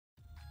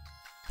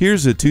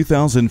Here's a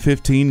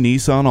 2015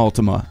 Nissan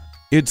Altima.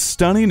 Its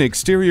stunning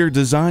exterior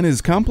design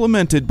is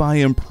complemented by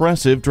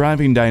impressive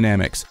driving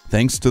dynamics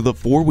thanks to the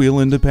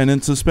four-wheel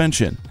independent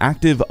suspension,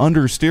 active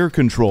understeer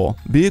control,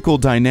 vehicle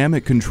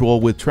dynamic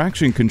control with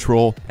traction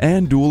control,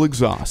 and dual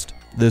exhaust.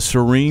 The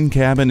serene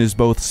cabin is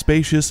both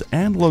spacious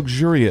and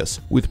luxurious,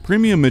 with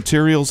premium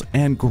materials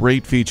and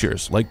great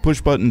features like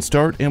push-button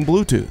start and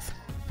Bluetooth.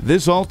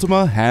 This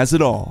Altima has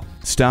it all.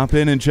 Stop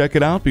in and check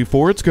it out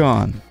before it's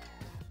gone.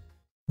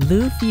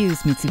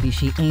 Fusz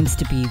Mitsubishi aims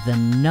to be the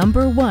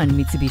 #1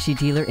 Mitsubishi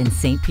dealer in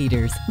St.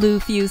 Peters.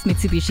 Fusz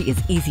Mitsubishi is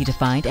easy to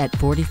find at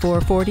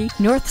 4440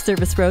 North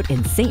Service Road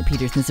in St.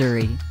 Peters,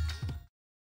 Missouri.